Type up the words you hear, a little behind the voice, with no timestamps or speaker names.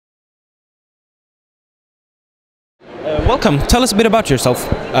Welcome. Tell us a bit about yourself.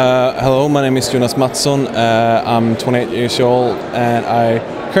 Hello, my name is Jonas Mattsson. I'm 28 years old and I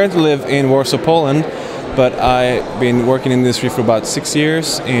currently live in Warsaw, Poland, but I've been working in the industry for about 6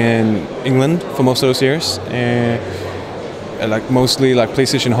 years in England for most of those years. Mostly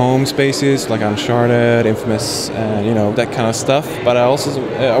PlayStation home spaces like Uncharted, Infamous, and that kind of stuff. But I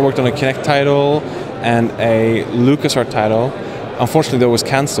worked on a Kinect title and a LucasArts title. Unfortunately, that was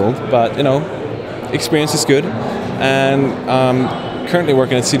cancelled, but experience is good. And I'm currently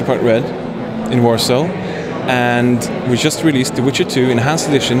working at Projekt Red in Warsaw, and we just released The Witcher 2 Enhanced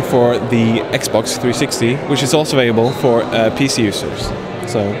Edition for the Xbox 360, which is also available for PC users.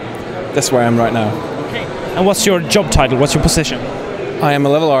 So that's where I am right now. Okay. And what's your job title? What's your position? I am a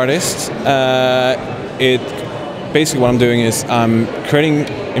level artist. Basically what I'm doing is I'm creating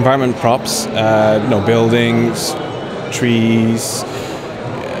environment props, buildings, trees,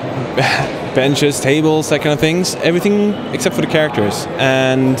 benches, tables, that kind of things. Everything except for the characters.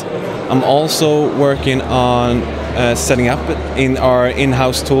 And I'm also working on setting up in our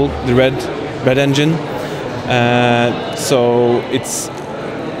in-house tool, the Red engine. So it's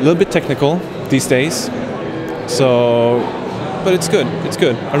a little bit technical these days. But it's good. It's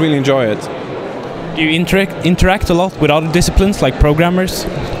good. I really enjoy it. Do you interact a lot with other disciplines like programmers?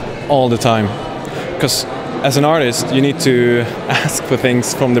 All the time. Because as an artist, you need to ask for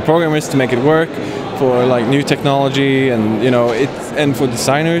things from the programmers to make it work, for new technology, and and for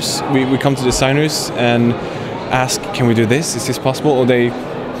designers, we come to designers and ask, can we do this? Is this possible? Or they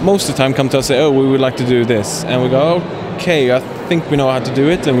most of the time come to us and say, oh, we would like to do this, and we go, okay, I think we know how to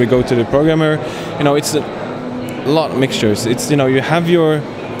do it, and we go to the programmer. It's a lot of mixtures. It's you have your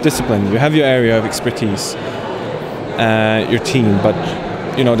discipline, you have your area of expertise, your team, but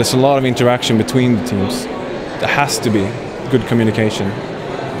there's a lot of interaction between the teams. There has to be good communication.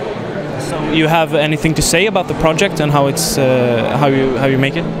 So you have anything to say about the project and how it's how you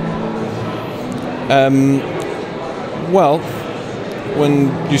make it? Well,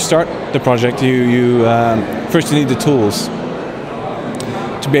 when you start the project, you first you need the tools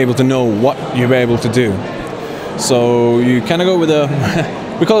to be able to know what you're able to do. So you kind of go with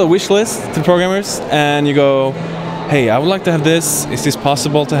we call it a wish list to programmers, and you go, hey, I would like to have this. Is this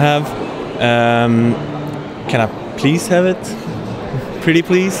possible to have? Can I please have it? Pretty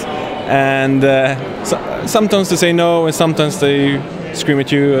please. And sometimes they say no, and sometimes they scream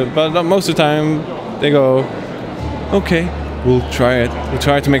at you. But most of the time they go, okay, we'll try it. We'll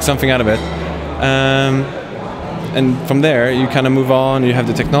try to make something out of it. And from there you kind of move on. You have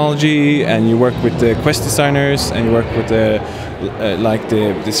the technology, and you work with the quest designers, and you work with the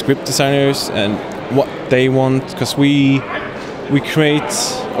script designers and what they want, because we create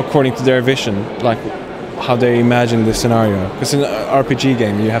according to their vision, how they imagine the scenario. Because in an RPG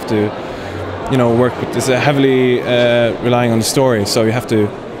game, you have to, work with this heavily relying on the story. So you have to,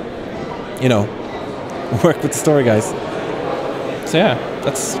 work with the story guys. So yeah,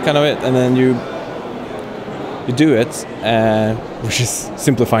 that's kind of it. And then you do it, which is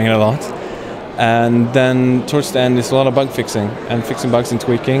simplifying it a lot. And then towards the end, it's a lot of bug fixing and fixing bugs and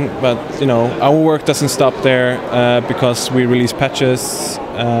tweaking. But our work doesn't stop there because we release patches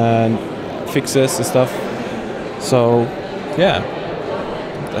and fixes and stuff. So, yeah,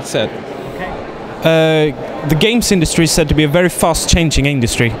 that's it. Okay. The games industry is said to be a very fast-changing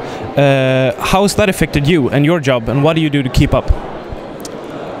industry. How has that affected you and your job, and what do you do to keep up?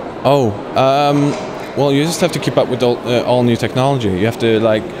 Well, you just have to keep up with all new technology. You have to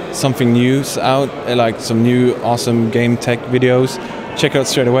something new's out, some new awesome game tech videos. Check it out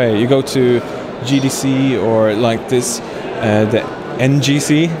straight away. You go to GDC or the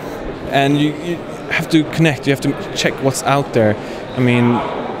NGC, and you have to connect. You have to check what's out there. I mean,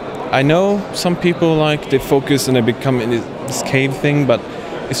 I know some people they focus and they become in this cave thing, but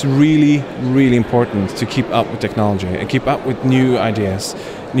it's really, really important to keep up with technology and keep up with new ideas,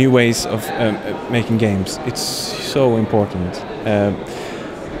 new ways of making games. It's so important.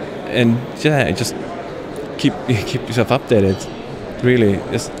 And yeah, just keep yourself updated. Really,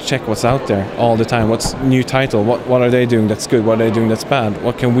 just check what's out there all the time. What's new title? What are they doing that's good? What are they doing that's bad?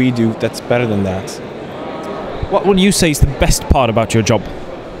 What can we do that's better than that? What would you say is the best part about your job?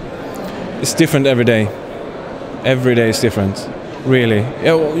 It's different every day. Every day is different. Really.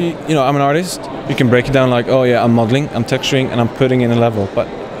 I'm an artist. You can break it down oh yeah, I'm modeling, I'm texturing, and I'm putting in a level. But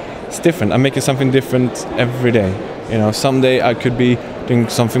it's different. I'm making something different every day. Someday I could be doing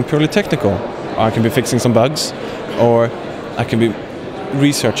something purely technical. Or I can be fixing some bugs, or I can be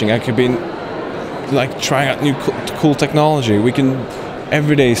researching. I could be trying out new cool technology.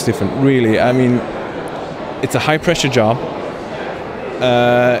 Every day is different, really. I mean, it's a high pressure job.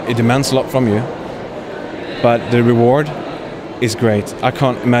 It demands a lot from you, but the reward is great. I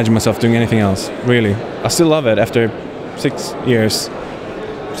can't imagine myself doing anything else, really. I still love it after 6 years.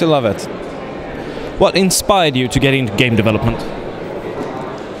 Still love it. What inspired you to get into game development?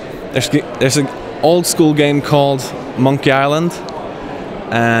 There's an old school game called Monkey Island,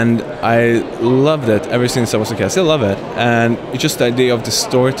 and I loved it ever since I was a kid. I still love it, and it's just the idea of the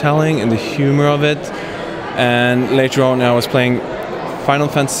storytelling and the humor of it. And later on, I was playing Final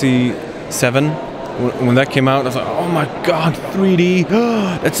Fantasy VII. When that came out, I was like, "Oh my God, 3D!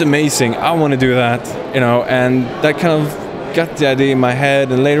 That's amazing! I want to do that!" You know, and that kind of got the idea in my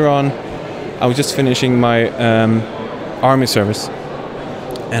head. And later on, I was just finishing my army service,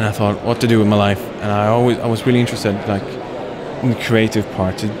 and I thought, what to do with my life. And I was really interested, like, in the creative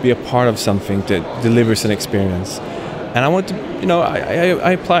part, to be a part of something that delivers an experience. And I wanted to, you know,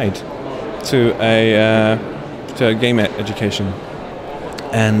 I applied to a game education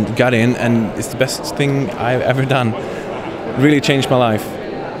and got in, and it's the best thing I've ever done. Really changed my life,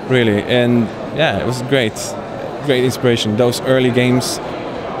 really. And yeah, it was great inspiration. Those early games,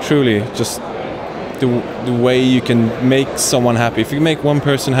 truly, just the way you can make someone happy. If you make one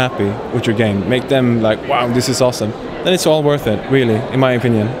person happy with your game, make them like, wow, this is awesome, then it's all worth it, really, in my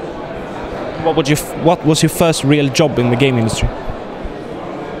opinion. What was your first real job in the game industry?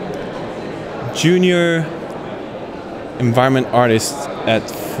 Junior environment artist at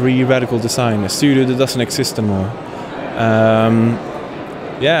Free Radical Design, a studio that doesn't exist anymore.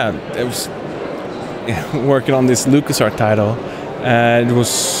 Yeah, it was working on this LucasArts title, and it was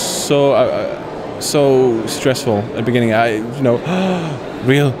so stressful at the beginning.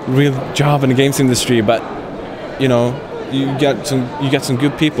 Real job in the games industry, but you know, you get some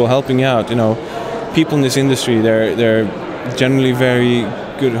good people helping out. You know, people in this industry, they're generally very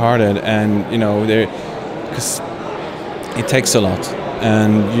good-hearted, and you know, because it takes a lot,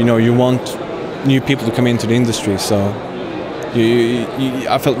 and you know, you want new people to come into the industry. So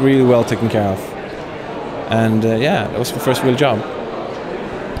I felt really well taken care of, and yeah, that was my first real job.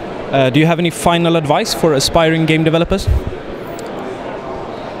 Do you have any final advice for aspiring game developers?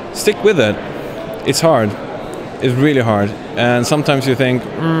 Stick with it. It's hard. It's really hard. And sometimes you think,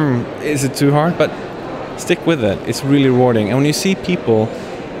 is it too hard? But stick with it. It's really rewarding. And when you see people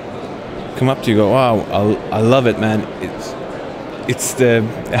come up to you and go, wow, I love it, man. It's the,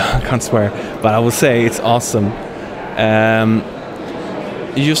 I can't swear, but I will say it's awesome.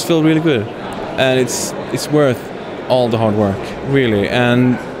 You just feel really good. And it's worth all the hard work, really.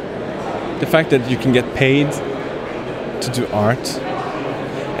 And the fact that you can get paid to do art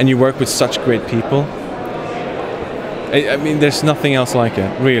and you work with such great people, I mean, there's nothing else like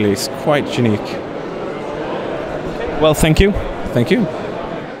it, really. It's quite unique. Well, thank you. Thank you.